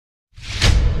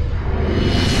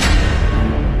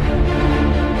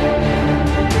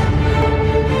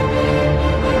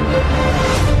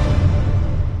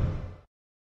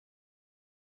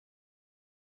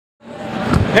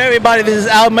everybody, this is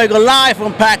Al Mega live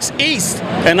from Pax East,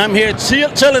 and I'm here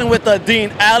chilling with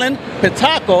Dean Alan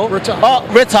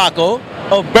Ritacco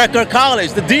of Becker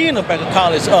College, the Dean of Becker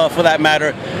College for that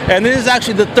matter. And this is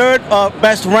actually the third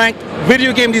best ranked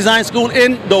video game design school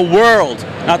in the world.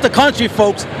 Not the country,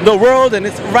 folks, the world, and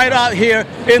it's right out here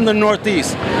in the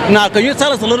Northeast. Now, can you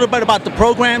tell us a little bit about the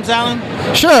programs, Alan?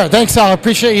 Sure, thanks, Al. I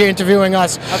appreciate you interviewing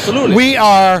us. Absolutely. We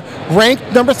are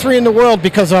ranked #3 in the world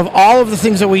because of all of the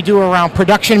things that we do around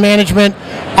production management,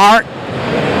 art,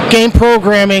 game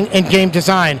programming, and game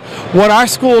design. What our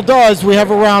school does, we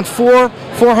have around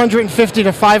 450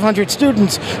 to 500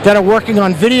 students that are working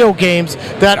on video games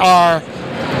that are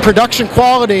production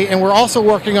quality, and we're also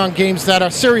working on games that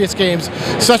are serious games,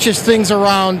 such as things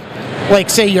around, like,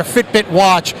 say, your Fitbit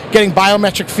watch, getting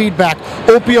biometric feedback,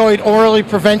 opioid early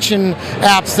prevention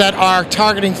apps that are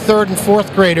targeting 3rd and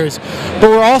 4th graders. But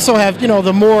we also have, you know,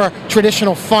 the more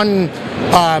traditional fun,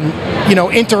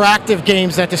 interactive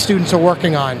games that the students are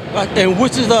working on. And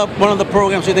which is one of the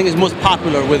programs you think is most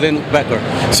popular within Becker?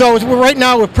 So right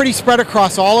now we're pretty spread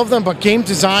across all of them, but game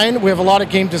design, we have a lot of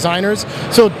game designers.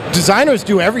 So designers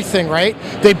do everything, right?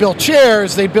 They build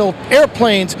chairs, they build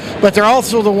airplanes, but they're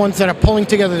also the ones that are pulling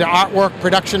together the artwork,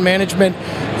 production management,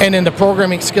 and then the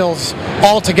programming skills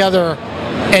all together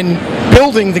and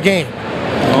building the game.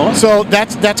 So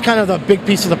that's kind of the big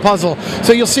piece of the puzzle.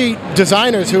 So you'll see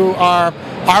designers who are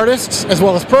artists as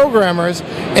well as programmers,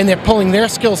 and they're pulling their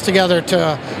skills together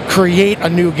to create a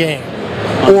new game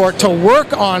or to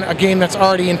work on a game that's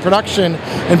already in production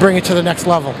and bring it to the next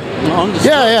level.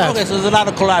 Yeah. Okay, so there's a lot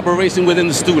of collaboration within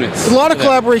the students. A lot of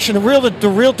collaboration. The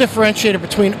real differentiator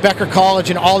between Becker College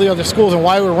and all the other schools, and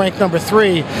why we're ranked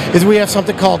 #3, is we have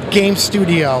something called Game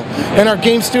Studio. And our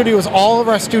Game Studio is all of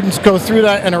our students go through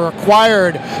that and are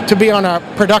required to be on a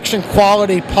production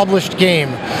quality published game.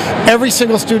 Every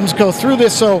single student go through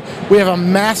this, so we have a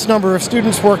mass number of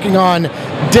students working on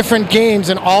different games,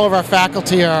 and all of our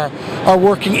faculty are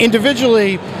working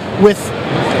individually with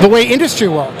the way industry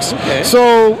works. Okay.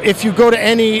 So if you go to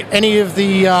any of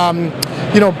the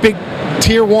big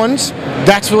tier 1s,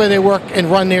 that's the way they work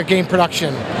and run their game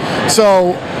production.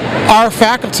 So our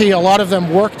faculty, a lot of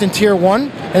them worked in tier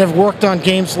 1 and have worked on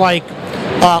games like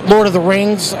Lord of the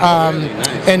Rings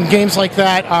and games like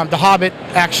that, The Hobbit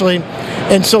actually.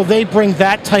 And so they bring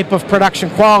that type of production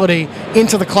quality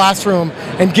into the classroom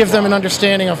and give them an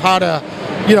understanding of how to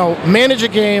manage a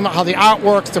game, how the art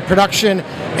works, the production,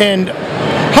 and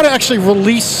how to actually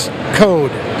release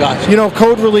code. Gotcha.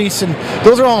 Code release, and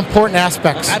those are all important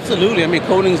aspects. Absolutely. I mean,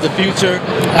 coding is the future.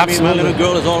 Absolutely. I mean, my little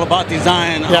girl is all about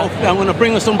design. Yeah. I'm going to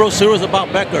bring her some brochures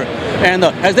about Becker. And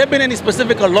has there been any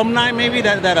specific alumni maybe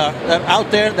that are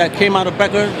out there that came out of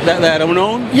Becker that are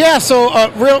known? Yeah, so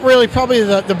really probably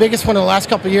the biggest one in the last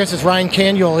couple of years is Ryan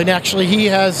Caniel, and actually he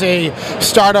has a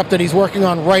startup that he's working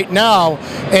on right now,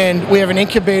 and we have an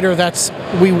incubator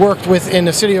we worked with in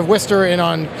the city of Worcester and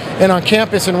on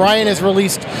campus, and Ryan has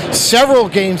released several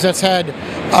games that's had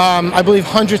I believe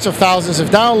hundreds of thousands of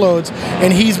downloads,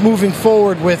 and he's moving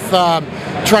forward with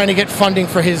trying to get funding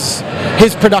for his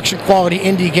production quality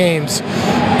indie games.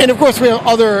 And of course we have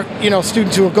other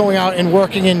students who are going out and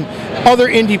working in other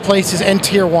indie places and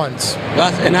tier 1s.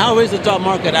 And how is the job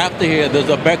market after here? Does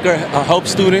the Becker help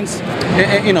students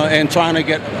and trying to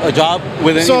get a job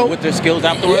with their skills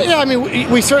afterwards? Yeah, I mean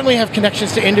we certainly have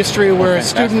connections to industry where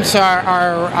students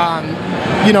are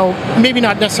maybe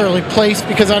not necessarily placed,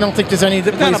 because I don't think there's any.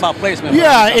 It's not about placement.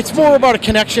 Yeah, it's more about a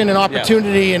connection and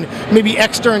opportunity, and maybe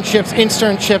externships,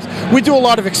 internships. We do a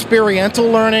lot of experiential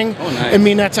learning. Oh, nice. I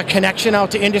mean, that's a connection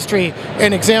out to industry.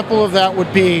 An example of that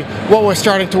would be what we're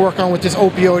starting to work on with this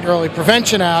opioid early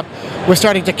prevention app. We're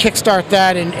starting to kickstart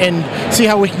that and see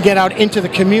how we can get out into the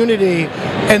community,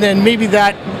 and then maybe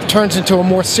that turns into a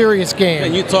more serious game.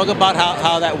 Can you talk about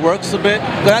how that works a bit?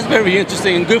 That's very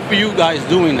interesting, and good for you guys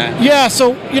doing that. Yeah,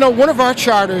 so one of our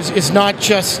charters is not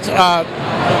just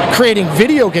creating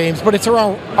video games, but it's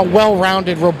around a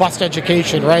well-rounded, robust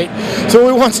education, right? So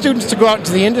we want students to go out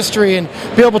into the industry and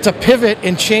be able to pivot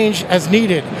and change as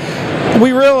needed.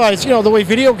 We realize, the way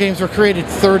video games were created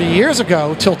 30 years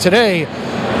ago till today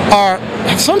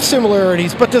have some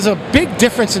similarities, but there's a big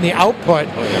difference in the output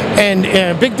and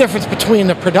a big difference between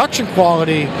the production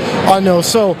quality on those.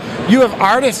 So you have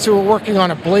artists who are working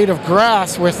on a blade of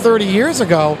grass where 30 years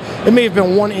ago it may have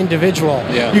been one individual.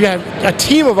 Yeah. You have a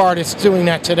team of artists doing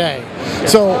that today.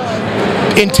 So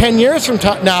in 10 years from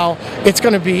now, it's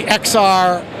going to be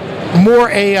XR,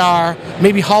 more AR,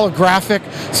 maybe holographic.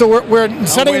 So we're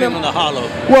setting them on the holo.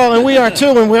 Well, and we are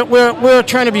too, and we're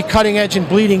trying to be cutting edge and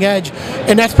bleeding edge,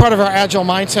 and that's part of our agile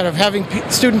mindset of having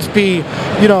students be,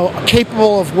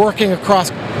 capable of working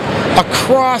across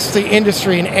across the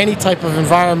industry in any type of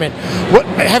environment.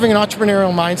 Having an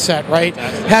entrepreneurial mindset, right?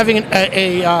 Having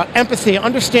empathy,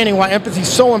 understanding why empathy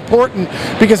is so important,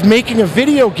 because making a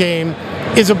video game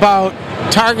is about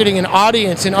targeting an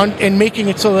audience and making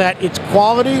it so that it's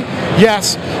quality,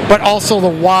 yes, but also the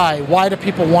why. Why do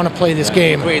people want to play this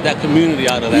game? Create that community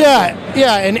out of that.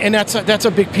 Yeah, and that's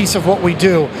a big piece of what we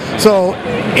do. So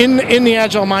in the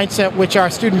Agile mindset, which our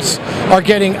students are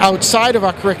getting outside of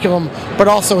our curriculum, but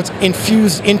also it's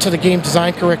infused into the game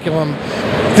design curriculum,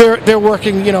 they're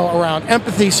working, around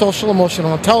empathy, social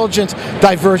emotional intelligence,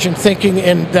 divergent thinking,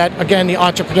 and that, again, the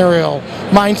entrepreneurial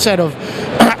mindset of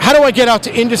how do I get out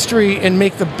to industry and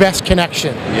make the best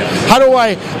connection? Yes. How do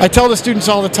I tell the students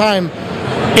all the time,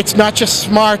 it's not just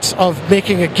smarts of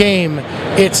making a game,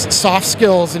 it's soft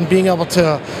skills and being able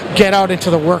to get out into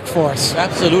the workforce.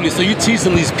 Absolutely. So you teach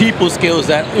them these people skills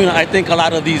that I think a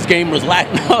lot of these gamers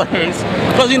lack nowadays,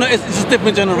 because it's a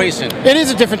different generation. It is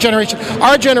a different generation.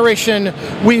 Our generation,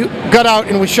 we got out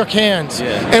and we shook hands,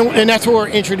 and that's what we're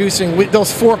introducing.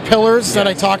 Those 4 pillars that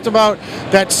I talked about,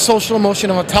 that social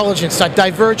emotional intelligence, that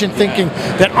divergent thinking,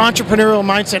 that entrepreneurial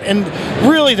mindset, and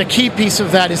really the key piece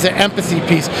of that is the empathy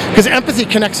piece, because empathy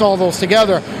connects all those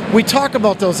together. We talk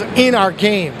about those in our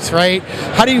games, right?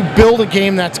 How do you build a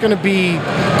game that's going to be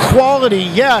quality,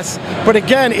 yes, but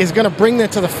again is going to bring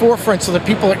that to the forefront so that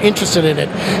people are interested in it.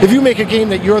 If you make a game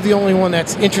that you're the only one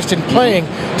that's interested in playing,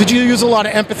 did you use a lot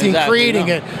of empathy in creating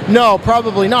it? No,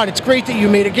 probably not. It's great that you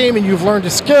made a game and you've learned a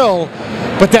skill,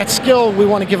 but that skill we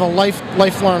want to give a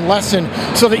lifelong lesson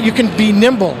so that you can be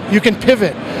nimble, you can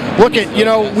pivot. Look at,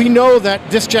 we know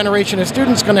that this generation of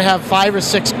students going to have 5 or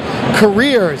 6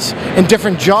 careers in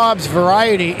different jobs,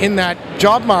 variety in that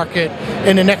job market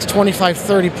in the next 25,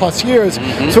 30 plus years.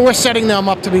 So we're setting them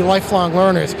up to be lifelong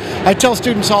learners. I tell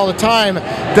students all the time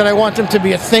that I want them to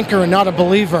be a thinker and not a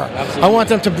believer. Absolutely. I want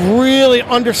them to really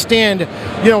understand,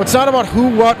 it's not about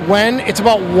who, what, when, it's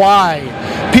about why.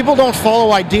 People don't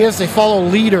follow ideas, they follow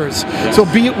leaders. Yes. So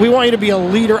we want you to be a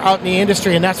leader out in the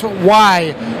industry, and that's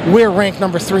why we're ranked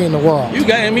number 3 in the world. You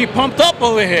got me pumped up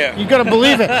over here. You got to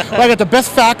believe it. I got the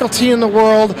best faculty in the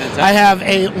world. Exactly. I have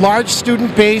a large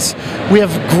student base. We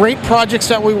have great projects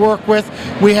that we work with.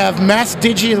 We have Mass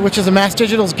Digi, which is the Mass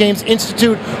Digital Games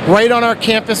Institute, right on our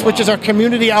campus, which is our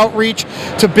community outreach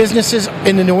to businesses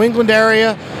in the New England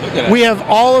area. We have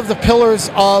all of the pillars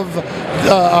of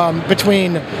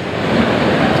between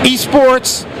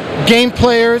esports, game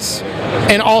players,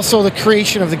 and also the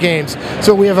creation of the games.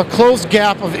 So we have a closed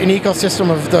gap of an ecosystem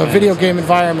of the video game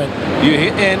environment.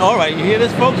 All right, you hear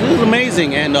this, folks? This is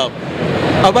amazing. And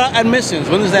about admissions,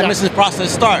 when does the admissions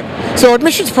process start? So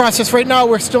admissions process, right now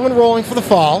we're still enrolling for the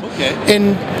fall. Okay.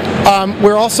 And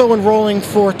we're also enrolling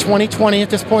for 2020 at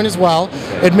this point as well.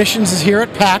 Admissions is here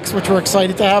at Pax, which we're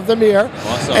excited to have them here.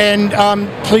 Awesome. And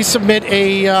please submit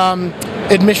a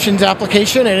admissions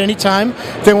application at any time.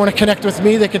 If they want to connect with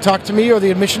me, they can talk to me or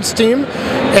the admissions team.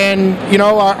 And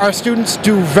our students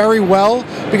do very well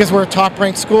because we're a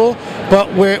top-ranked school,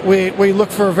 but we look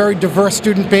for a very diverse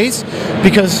student base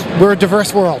because we're a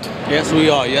diverse world. Yes, we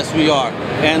are. Yes, we are.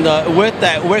 And with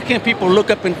that, where can people look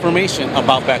up information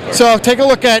about Becker? So take a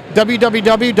look at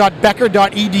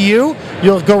www.becker.edu.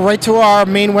 You'll go right to our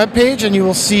main webpage and you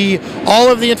will see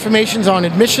all of the information on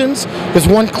admissions. There's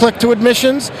one click to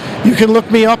admissions. You can look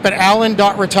me up at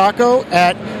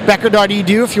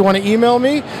alan.ritacco@becker.edu if you want to email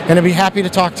me, and I'd be happy to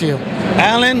talk to you.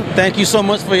 Alan, thank you so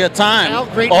much for your time. Al,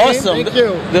 great awesome. Name. Thank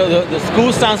you. The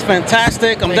school sounds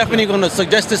fantastic. I'm definitely going to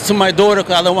suggest this to my daughter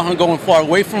because I don't want her going far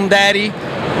away from daddy.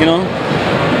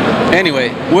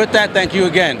 Anyway, with that, thank you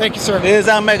again. Thank you, sir. Here's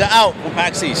our Mega out from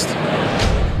Pax East.